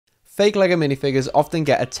Fake LEGO minifigures often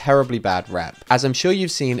get a terribly bad rep, as I'm sure you've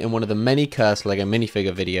seen in one of the many cursed LEGO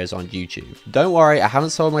minifigure videos on YouTube. Don't worry, I haven't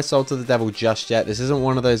sold my soul to the devil just yet. This isn't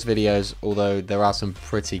one of those videos, although there are some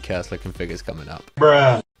pretty cursed looking figures coming up.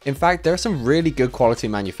 Bruh. In fact, there are some really good quality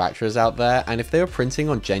manufacturers out there, and if they were printing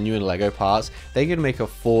on genuine LEGO parts, they could make a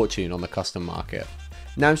fortune on the custom market.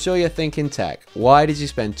 Now I'm sure you're thinking, Tech, why did you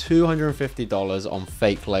spend $250 on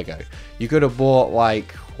fake LEGO? You could have bought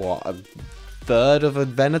like, what, a third of a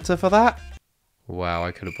Venator for that? Wow,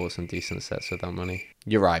 I could have bought some decent sets with that money.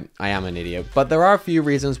 You're right, I am an idiot, but there are a few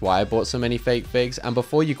reasons why I bought so many fake figs, and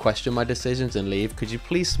before you question my decisions and leave, could you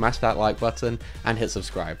please smash that like button and hit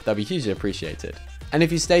subscribe? That'd be hugely appreciated. And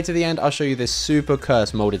if you stay to the end, I'll show you this super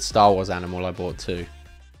cursed molded Star Wars animal I bought too.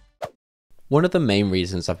 One of the main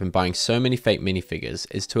reasons I've been buying so many fake minifigures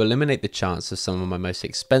is to eliminate the chance of some of my most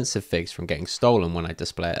expensive figs from getting stolen when I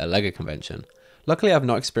display at a LEGO convention. Luckily, I've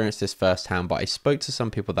not experienced this firsthand, but I spoke to some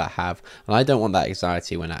people that have, and I don't want that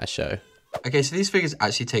anxiety when at a show. Okay, so these figures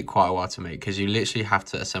actually take quite a while to make because you literally have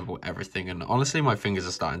to assemble everything, and honestly, my fingers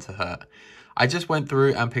are starting to hurt. I just went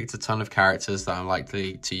through and picked a ton of characters that I'm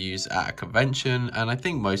likely to use at a convention, and I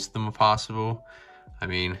think most of them are passable. I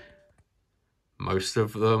mean, most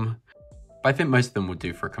of them. But I think most of them will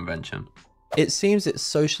do for a convention. It seems it's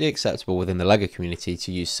socially acceptable within the LEGO community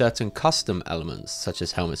to use certain custom elements, such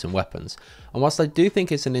as helmets and weapons. And whilst I do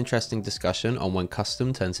think it's an interesting discussion on when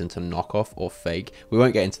custom turns into knockoff or fake, we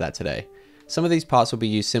won't get into that today. Some of these parts will be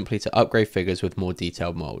used simply to upgrade figures with more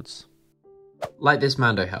detailed molds. Like this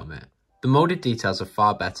Mando helmet. The molded details are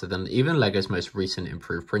far better than even LEGO's most recent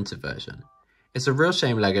improved printed version. It's a real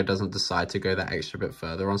shame LEGO doesn't decide to go that extra bit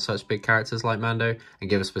further on such big characters like Mando and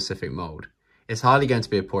give a specific mold. It's hardly going to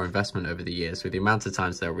be a poor investment over the years with the amount of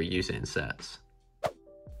times they'll reuse it in sets.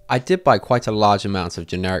 I did buy quite a large amount of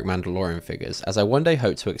generic Mandalorian figures, as I one day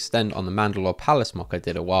hope to extend on the Mandalore Palace mock I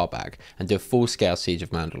did a while back and do a full-scale Siege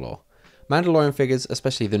of Mandalore. Mandalorian figures,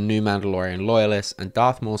 especially the new Mandalorian Loyalists and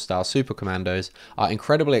Darth Maul style Super Commandos, are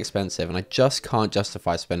incredibly expensive, and I just can't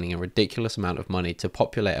justify spending a ridiculous amount of money to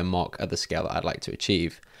populate a mock at the scale that I'd like to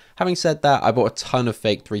achieve. Having said that, I bought a ton of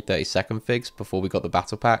fake 332nd figs before we got the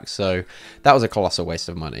battle pack, so that was a colossal waste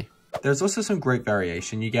of money. There's also some great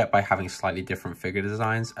variation you get by having slightly different figure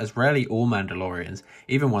designs, as rarely all Mandalorians,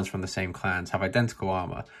 even ones from the same clans, have identical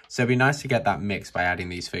armor, so it'd be nice to get that mix by adding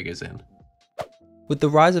these figures in. With the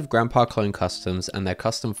rise of Grandpa Clone Customs and their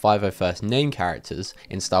custom 501st name characters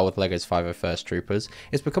in style with LEGO's 501st Troopers,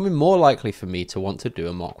 it's becoming more likely for me to want to do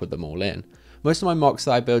a mock with them all in. Most of my mocks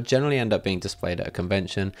that I build generally end up being displayed at a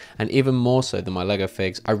convention, and even more so than my LEGO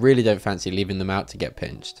figs, I really don't fancy leaving them out to get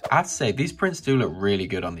pinched. I have to say, these prints do look really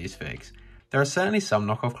good on these figs. There are certainly some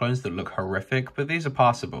knockoff clones that look horrific, but these are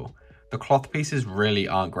passable. The cloth pieces really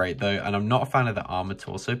aren't great though, and I'm not a fan of the armored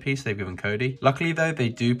torso piece they've given Cody. Luckily though, they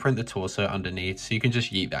do print the torso underneath, so you can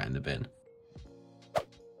just yeet that in the bin.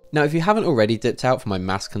 Now, if you haven't already dipped out for my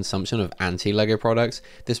mass consumption of anti-LEGO products,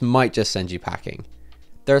 this might just send you packing.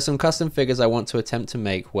 There are some custom figures I want to attempt to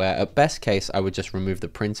make where at best case I would just remove the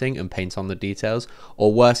printing and paint on the details,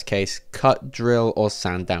 or worst case cut, drill or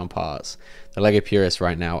sand down parts. The LEGO purists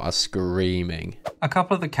right now are screaming. A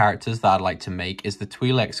couple of the characters that I'd like to make is the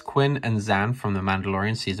Twi'leks Quinn and Zan from The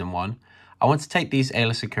Mandalorian Season 1. I want to take these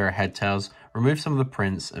Aayla Secura headtails, remove some of the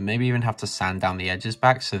prints and maybe even have to sand down the edges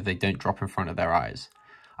back so they don't drop in front of their eyes.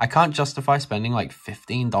 I can't justify spending like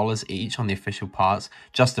 $15 each on the official parts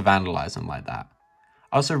just to vandalize them like that.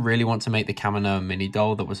 I also really want to make the Kaminoa mini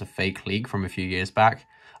doll that was a fake leak from a few years back.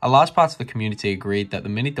 A large part of the community agreed that the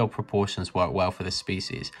mini doll proportions work well for this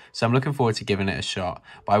species, so I'm looking forward to giving it a shot,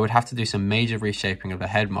 but I would have to do some major reshaping of the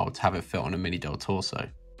head mold to have it fit on a mini doll torso.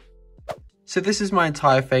 So this is my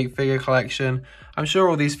entire fake figure collection. I'm sure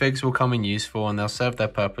all these figs will come in useful and they'll serve their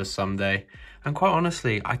purpose someday. And quite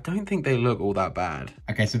honestly, I don't think they look all that bad.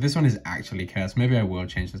 Okay, so this one is actually cursed. Maybe I will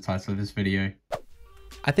change the title of this video.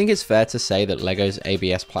 I think it's fair to say that LEGO's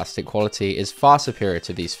ABS plastic quality is far superior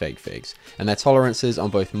to these fake figs, and their tolerances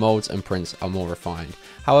on both molds and prints are more refined.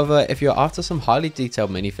 However, if you're after some highly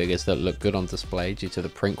detailed minifigures that look good on display due to the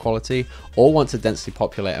print quality, or want to densely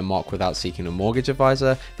populate a mock without seeking a mortgage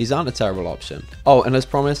advisor, these aren't a terrible option. Oh, and as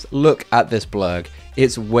promised, look at this blurg.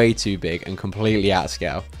 It's way too big and completely out of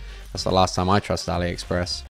scale. That's the last time I trust AliExpress.